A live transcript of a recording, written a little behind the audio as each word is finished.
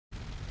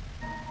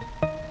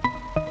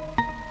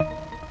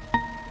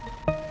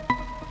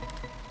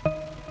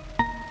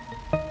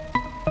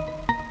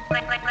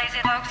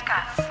just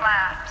got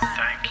slaps.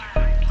 Thank you.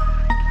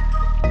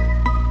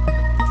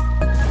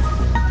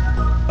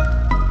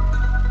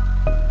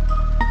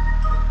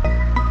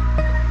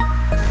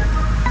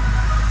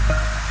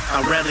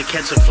 I'd rather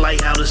catch a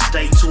flight out of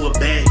state to a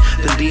bag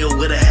than deal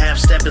with a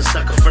half-stepping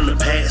sucker from the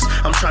past.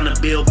 I'm trying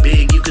to build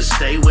big, you can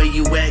stay where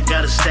you at.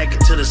 Gotta stack it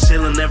to the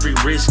ceiling, every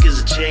risk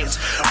is a chance.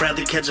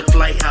 Rather catch a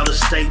flight out of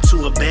state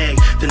to a bag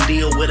than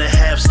deal with a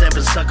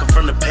half-stepping sucker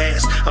from the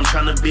past. I'm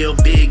trying to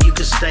build big, you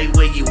can stay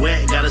where you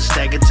at. Gotta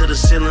stack it to the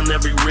ceiling,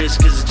 every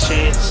risk is a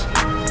chance.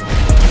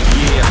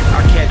 Yeah,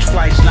 I catch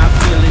flights, not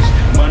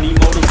feelings. Money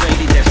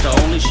motivated, that's the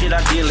only shit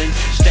I deal in.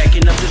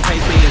 Stacking up this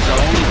paper is the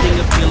only thing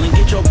appealing.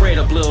 Get your bread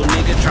up, little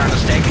nigga, trying to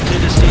stack it to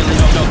the ceiling.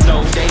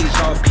 No days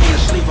off,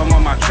 can't sleep, I'm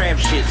on my trap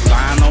shit.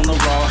 Lying on the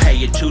raw, hey,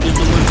 you two to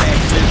doing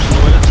backflips.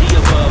 Loyalty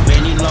above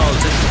any laws,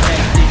 that's a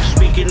tactic.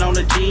 Speaking on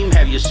the team,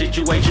 have your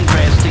situation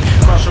drastic.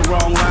 Cross the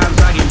wrong lines,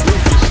 I get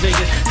ruthless,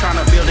 nigga. Trying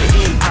to build an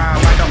empire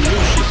like I'm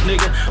Lucius,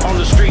 nigga. On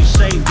the streets,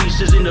 same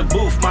pieces in the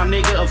booth, my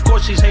nigga. Of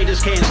course these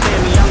haters can't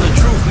stand me, I'm the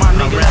truth, my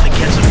nigga. I'd rather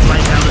catch a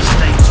flight out of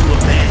state to a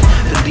bag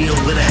than deal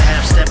with a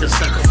half-stepping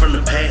sucker from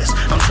the past.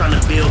 I'm trying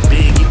to build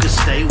big, you can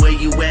stay where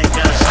you at.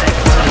 Gotta stack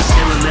it to the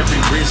ceiling,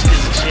 every risk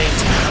is a chance.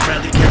 I'd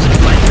rather catch a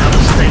flight out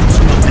of state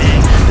to a bag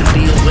than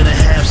deal with a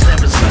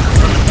half-stepping sucker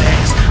from the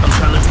past. I'm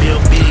trying to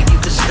build big, you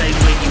can stay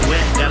where you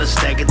at. Gotta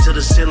stack it to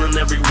the ceiling,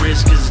 every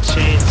risk is a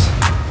chance.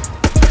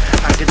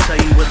 I can tell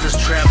you what this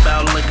trap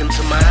out, look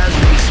into my eyes,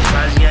 you be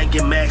surprised you ain't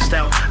get maxed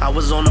out. I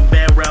was on a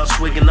bad route,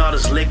 swigging all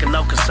this liquor,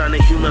 no concern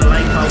in human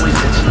life, always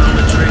itching on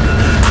the trigger.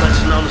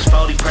 Clutching on this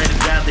 40, pray to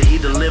God that he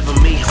deliver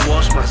me.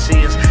 Wash my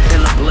sins,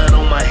 and the blood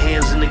on my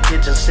hands in the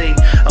kitchen sink.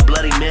 A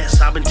bloody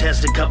mess, I've been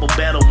tested, couple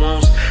battle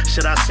wounds.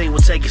 Shit I seen will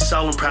take your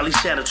soul and probably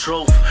shatter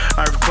truth.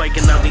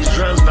 Earthquaking out these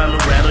drugs, bound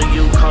to rattle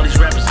you. Call these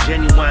rappers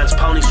genuines,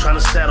 ponies trying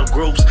to saddle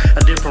groups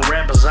of different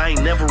rappers. I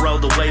ain't never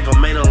rode the wave, I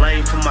made a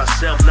lane for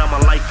myself, now my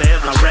life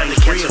forever. I'd rather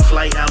catch a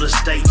flight out of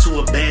state to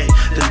a bag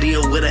than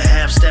deal with a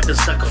half-stepping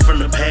sucker from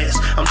the past.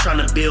 I'm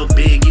trying to build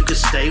big, you can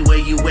stay where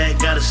you at.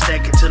 Gotta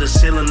stack it to the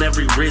ceiling,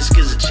 every risk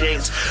is a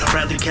chance.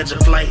 Rather catch a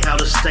flight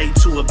out of state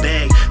to a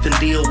bag than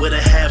deal with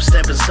a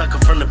half-stepping sucker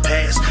from the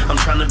past. I'm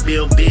trying to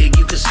build big,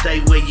 you can stay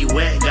where you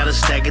at. Gotta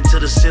stack it to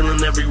the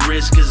ceiling, every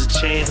risk is a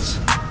chance.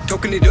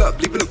 Toking it up,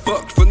 leaving it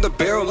fucked from the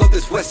barrel of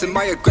this west. And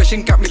my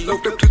aggression got me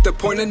locked up to the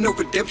point of no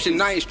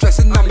redemption. I ain't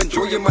stressing, I'm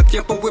enjoying my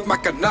tempo with my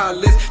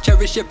canales.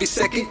 Cherish every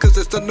second, cause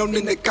it's unknown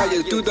in the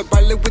calles. Do the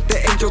baile with the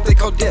angels they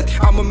call death.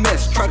 I'm a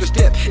mess, try to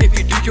step. If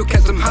you do, you'll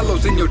catch some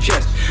hollows in your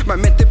chest. My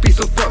mental be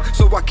so fucked,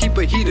 so I keep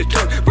a heater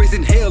tucked.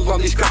 Raising hell on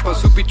these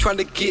coppers who be trying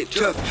to get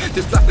tough.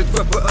 This life is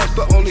rough for us,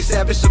 but only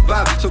savage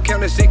survive. So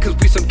count us in, cause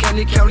we some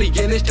county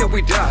Yennies till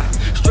we die.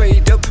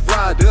 Straight up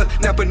rider,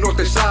 Napa North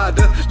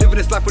Insider. Living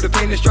this life with a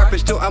pain and stripe,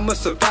 and still I'm a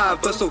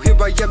survivor. So here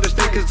I am to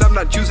stay, cause I'm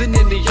not choosing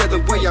any other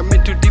way. I'm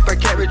in too deep, I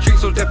can't retreat,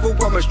 so therefore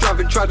I'ma strive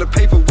and try to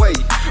pave a way.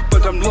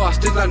 But I'm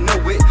lost and I know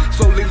it,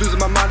 slowly losing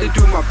my mind and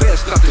doing my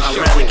best not to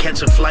show it. I'd rather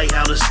catch a flight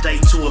out of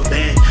state to a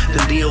bag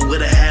than deal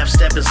with a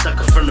half-stepping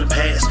sucker from the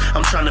past.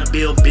 I'm trying to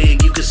build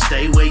big, you can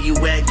stay where you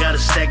at. Gotta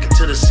stack it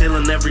to the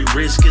ceiling, every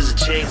risk is a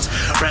chance.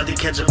 Rather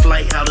catch a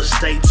flight out of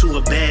state to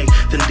a bag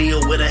than deal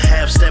with a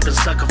half-stepping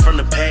sucker from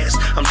the past.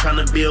 I'm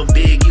trying to build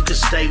big, you can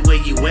stay where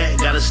you at.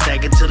 Gotta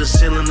stack it to the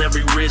ceiling,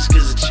 every risk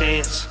is a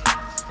chance.